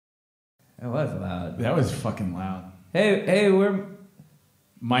That was loud. That was fucking loud. Hey, we're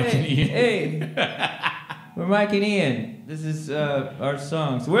Mike and Ian. Hey, we're Mike and Ian. This is our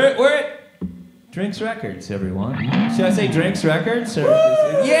songs. We're at Drinks Records, everyone. Should I say Drinks Records? Or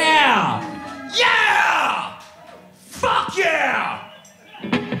Yeah! Yeah! Fuck yeah!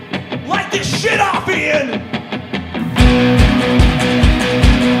 Light this shit off, Ian!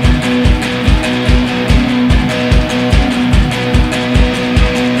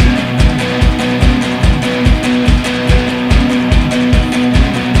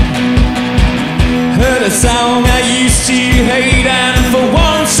 Heard a song I used to hate, and for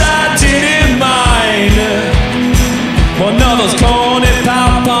once I didn't mind. One of those corny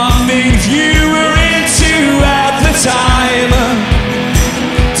pop-punk things you were into at the time.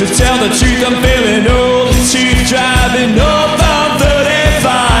 To tell the truth, I'm feeling old, tooth driving north on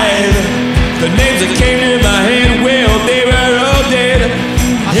 35. The names that came to my head, well, they were all dead.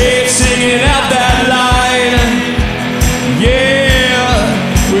 Yeah, singing out that line. Yeah,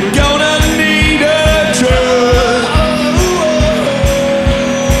 we're gonna need a drug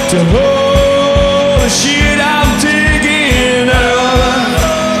to hold the shit I'm digging up.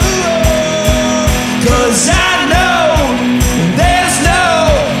 'Cause I know there's no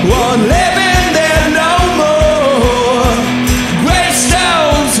one living there no more.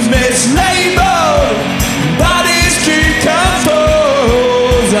 Gravestones mislabeled, bodies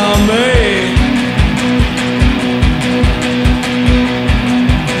decompose on me.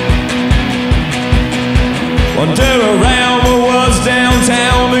 Wander around what was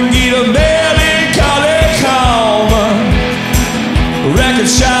downtown and get a melancholy calm. Record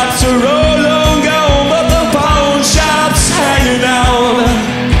shops are all long gone, but the pawn shop's hanging on.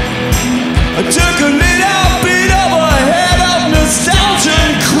 I took a little bit of a head of nostalgia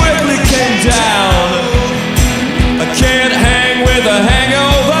and quickly came down. I can't hang with a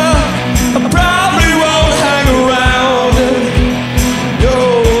hangover, I probably won't hang around. No,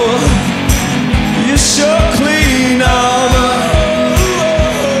 you're so clean up.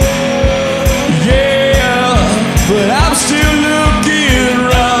 Yeah, but I'm still looking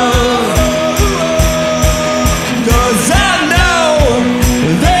rough. 'Cause I know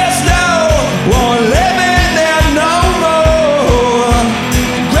there's no one living there no more.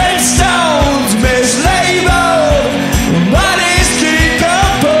 Gravestones mislabeled, bodies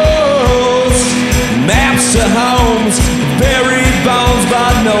decomposed. Maps to homes, buried bones,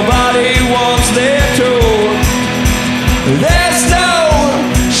 but nobody wants their tour. There's no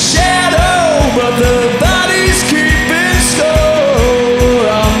shadow, but the bodies keeping score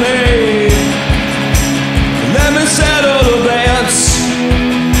on me. Let me settle the bets,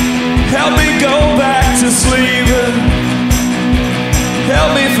 help me go back to sleep, help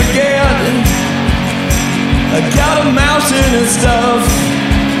me forget. I got a mountain of stuff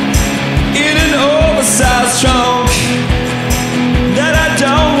in an oversized trunk that I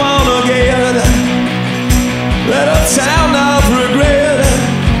don't wanna get. Let a town of regret.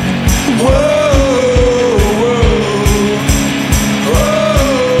 Whoa, whoa, whoa,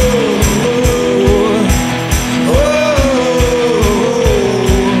 whoa, whoa.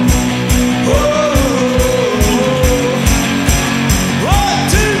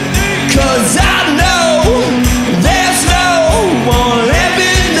 'Cause I know there's no one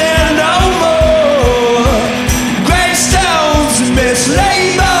living there no more. Gravestones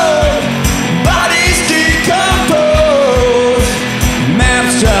mislabeled, bodies decomposed.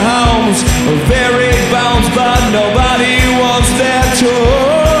 Maps to homes, buried bones, but nobody wants their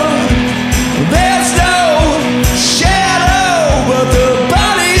tour. There's no shadow, but the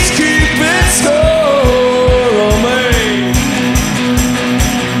bodies keeping score on me.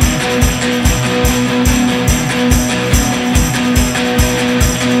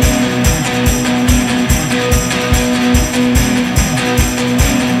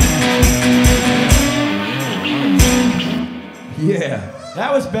 Yeah,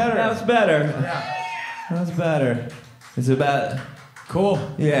 That was better. that was better. Yeah. That was better. It's about, Cool.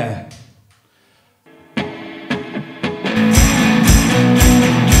 yeah.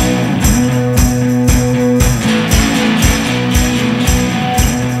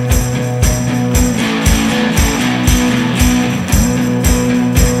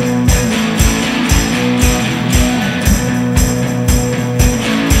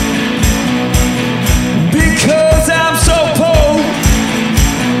 Because I'm so poor,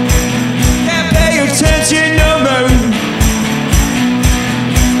 can't pay attention no more.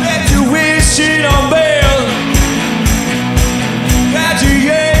 Spent 2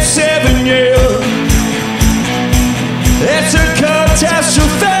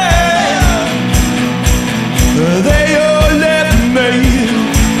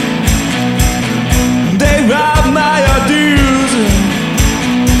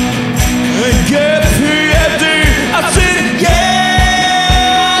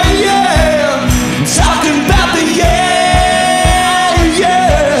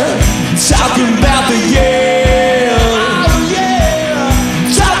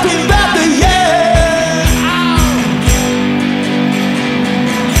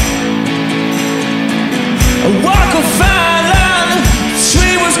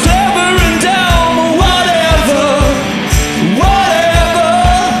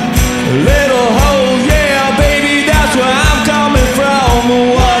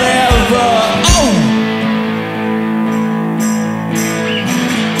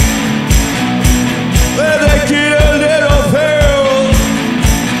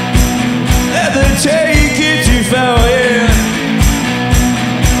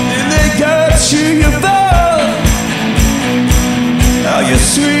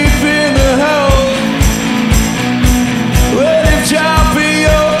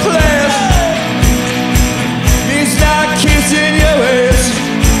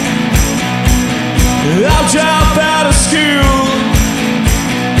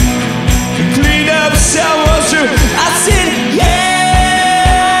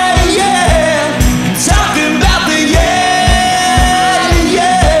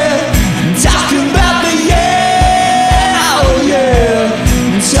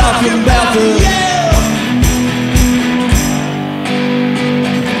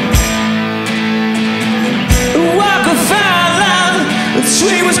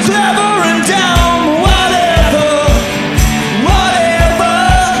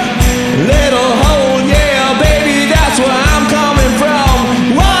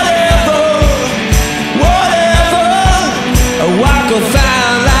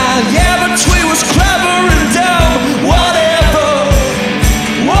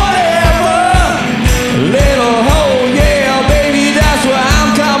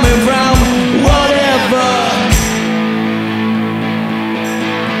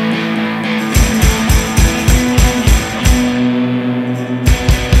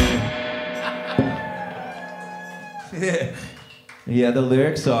 Yeah, the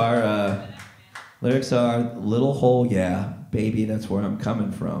lyrics are little hole, yeah, baby, that's where I'm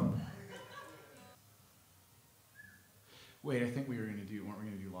coming from. Wait, I think weren't we gonna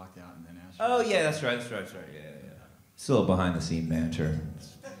do Lockdown and then Astro? Oh yeah, that's right. Yeah. It's a little behind the scene banter.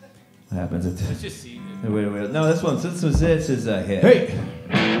 What happens at Let's just see. Wait. No, this is a hit. Hey.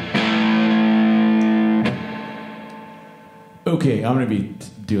 Okay, I'm gonna be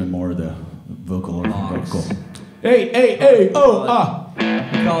doing more of the vocal. Hey, oh, ah.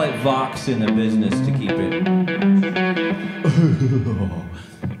 We call it Vox in the business to keep it.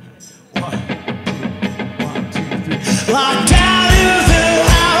 Lockdown in the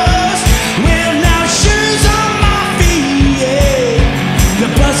house with no shoes on my feet. Yeah. The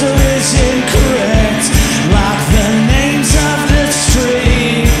buzzer is incorrect, like the names of the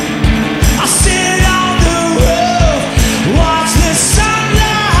street. I sit on the roof, watch the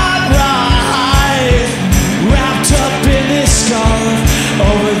sunlight rise, wrapped up in this scarf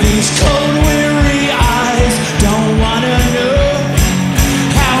over these cold, weary eyes. Don't wanna know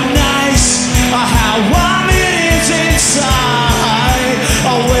how nice or how warm it is inside,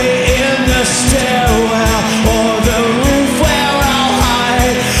 away in the stairwell or the roof where I'll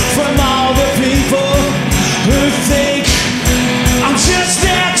hide from all the people who think I'm just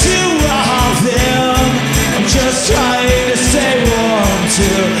there to rob them. I'm just trying to stay warm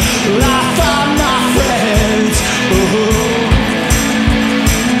till I find my friends. Ooh.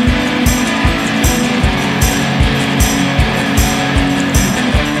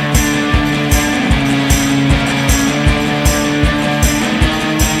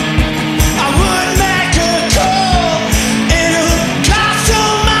 I would make a call, it would cost so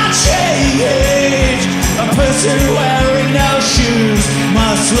much change. A person wearing no shoes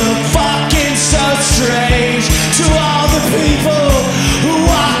must look fucking so strange to all the people who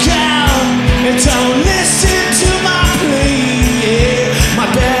walk out and don't listen to my plea. My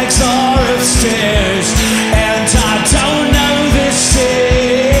bags are upstairs and I don't know this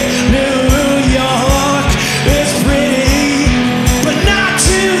city. New York is pretty, but not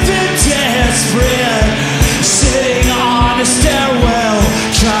to the desperate. Sitting on a stairwell,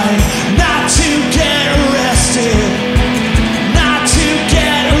 trying not to get arrested. Not to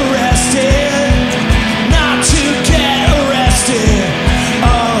get arrested. Not to get arrested. Oh.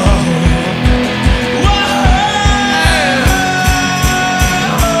 Whoa.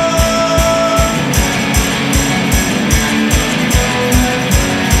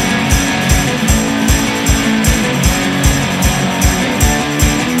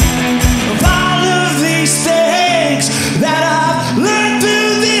 Of all of these things that I've learned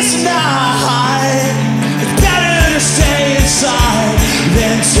through this night, it's better to stay inside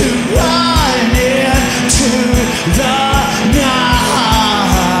than to run into the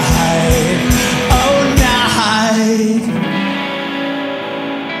night. Oh, night.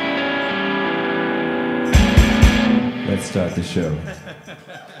 Let's start the show.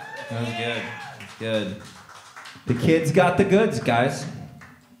 That was good. That's good. The kids got the goods, guys.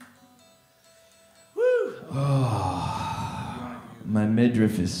 Woo! Oh, my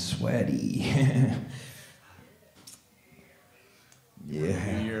midriff is sweaty.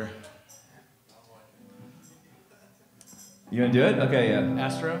 Yeah. Your You gonna do it? Okay, yeah.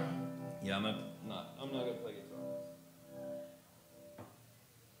 Astro. Yeah, I'm not gonna play guitar.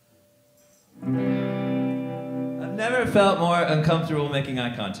 I've never felt more uncomfortable making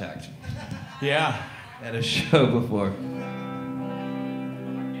eye contact Yeah. at a show before.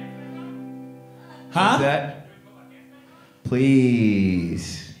 Huh? That?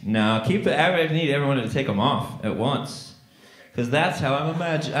 Please. No, keep it. I need everyone to take them off at once, because that's how I'm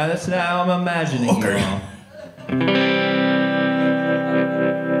imagining. That's how I'm imagining you all.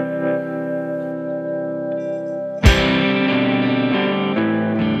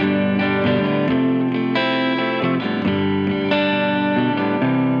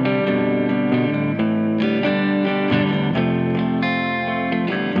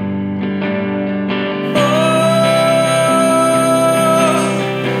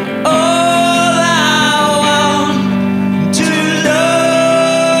 All I want to love,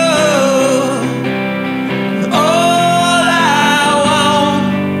 all I want,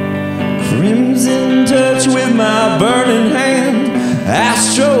 crimson touch with my burning hand,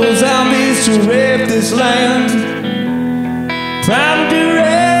 astral zombies to rape this land, prime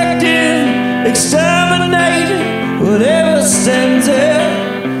directing, exterminating, whatever stands there.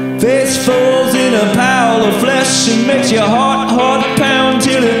 Face falls in a pile of flesh and makes your heart pound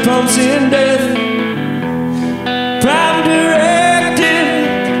till it pumps in death. Prime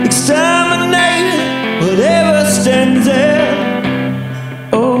directing, exterminating, whatever stands there.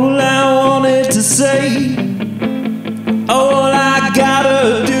 All I wanted to say, all I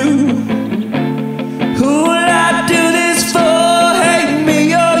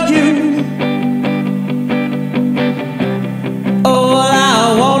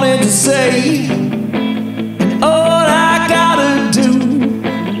say, and all I gotta do,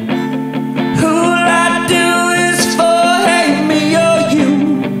 who I do is for hate me or you.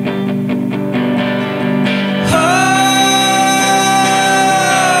 Oh,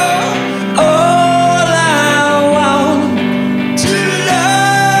 all I want to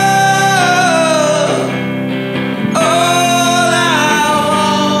love, all I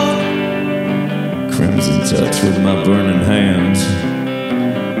want. Crimson touch with my burning hands.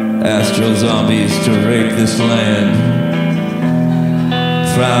 Astral zombies to rape this land.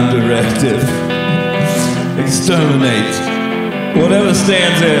 Prime directive. Exterminate whatever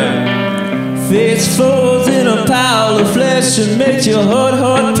stands there. Face falls in a pile of flesh and makes your heart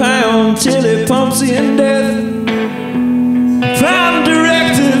pound till it pumps in death. Prime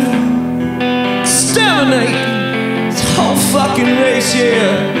directive. Exterminate this whole fucking race,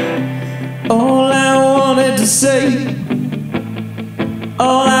 yeah. All I wanted to say,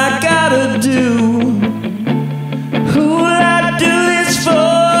 all I gotta do, who I do is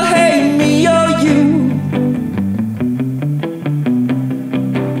for hate me or you.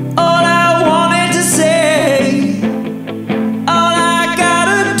 All I wanted to say, all I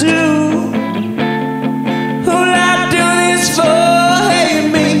gotta do, who I do is for hate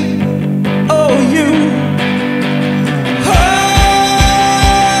me or you.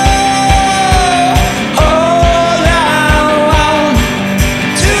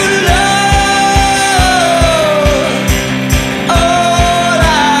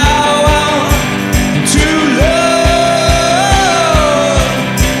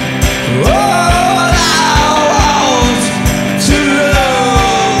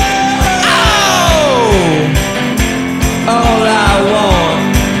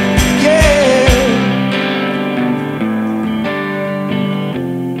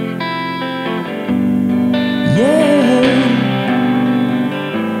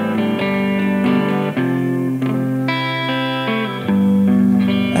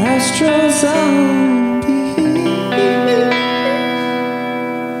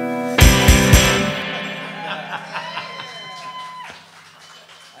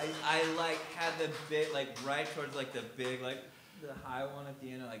 I like had the bit like right towards like the big like the high one at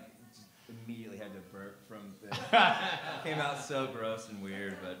the end. I like just immediately had to burp from the came out so gross and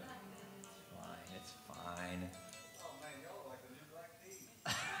weird, but fine, it's fine. Oh man, y'all like the new Black Keys.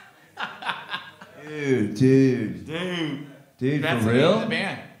 Dude, That's for the real? name of the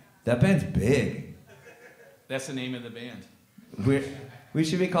band. That band's big. That's the name of the band. We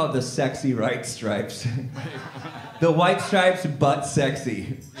should be called the Sexy White Stripes. The White Stripes, but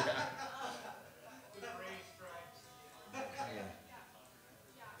sexy. Yeah.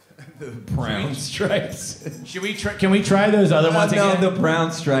 The brown stripes. Should we try? Can we try those other ones No, again? the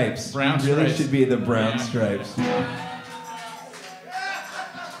brown stripes. Brown It really stripes. should be the brown stripes.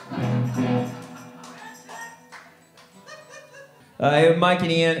 Hey, Mike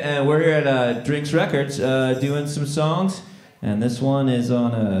and Ian, and we're here at Drinks Records doing some songs, and this one is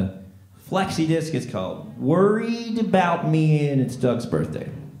on a flexi disc. It's called "Worried About Me," and it's Doug's birthday.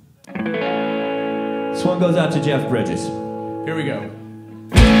 This one goes out to Jeff Bridges. Here we go.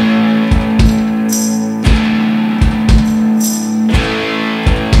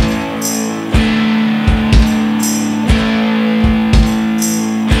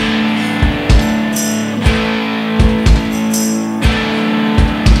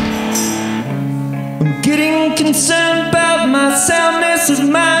 Getting concerned about my soundness of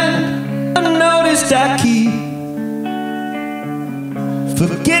mind. I noticed I keep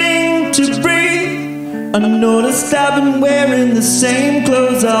forgetting to breathe. I noticed I've been wearing the same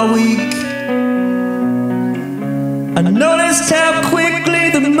clothes all week. I noticed how quickly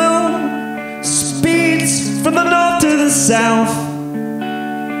the moon speeds from the north to the south.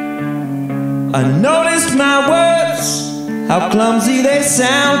 I noticed my words, how clumsy they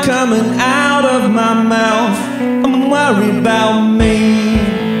sound coming out of my mouth. I'm worried about me.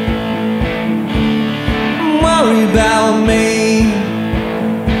 I'm worried about me.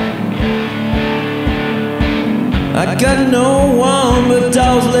 I got no one but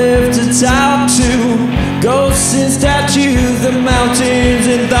dolls left to talk to. Ghosts and statues, the mountains,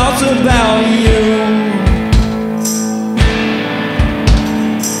 and thoughts about you.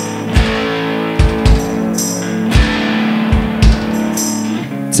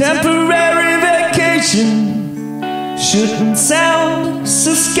 Temporary vacation shouldn't sound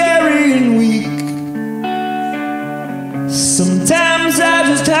so scary and weak. Sometimes I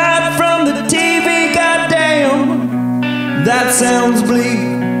just hide from the TV, goddamn, that sounds bleak.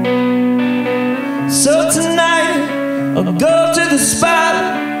 So tonight I'll go to the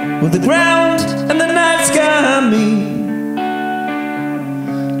spot where the ground and the night sky meet.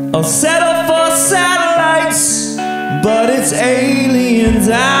 I'll settle for satellites, but it's aliens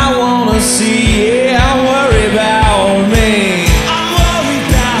I wanna see. Yeah, I'm worried about me. I'm worried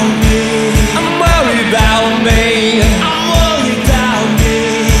about me. I'm worried about me. I'm worried about me.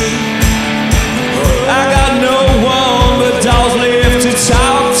 I got no one but dolls left to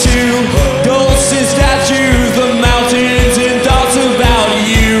talk to. Ghosts and statues, the mountains and thoughts about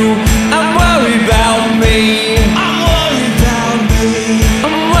you. I'm worried about me. I'm worried about me.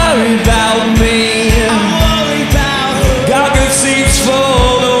 I'm worried about me. I'm worried about got good seats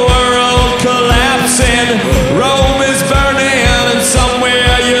full, the world collapsing. Rome is burning and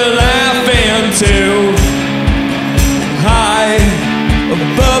somewhere you're laughing too. High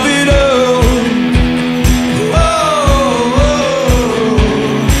above it all.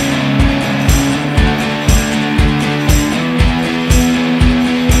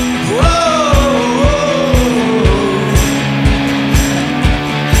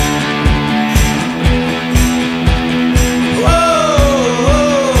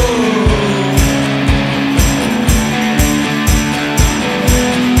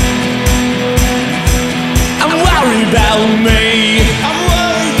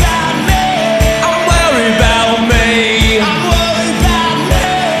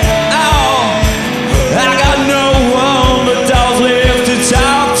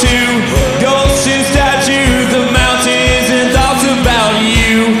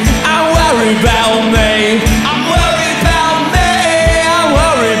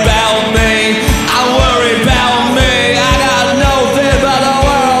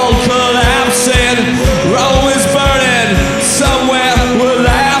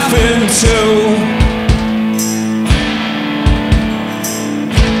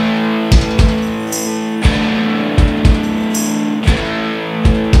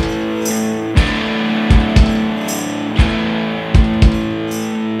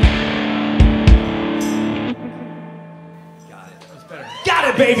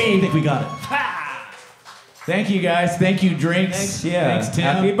 Baby, I think we got it. Ha! Thank you guys. Thank you, drinks. Thanks, yeah. Thanks, Tim.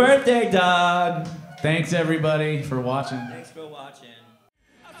 Happy birthday, dog. Thanks everybody for watching. Thanks for watching.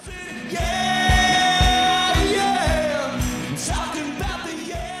 Yeah.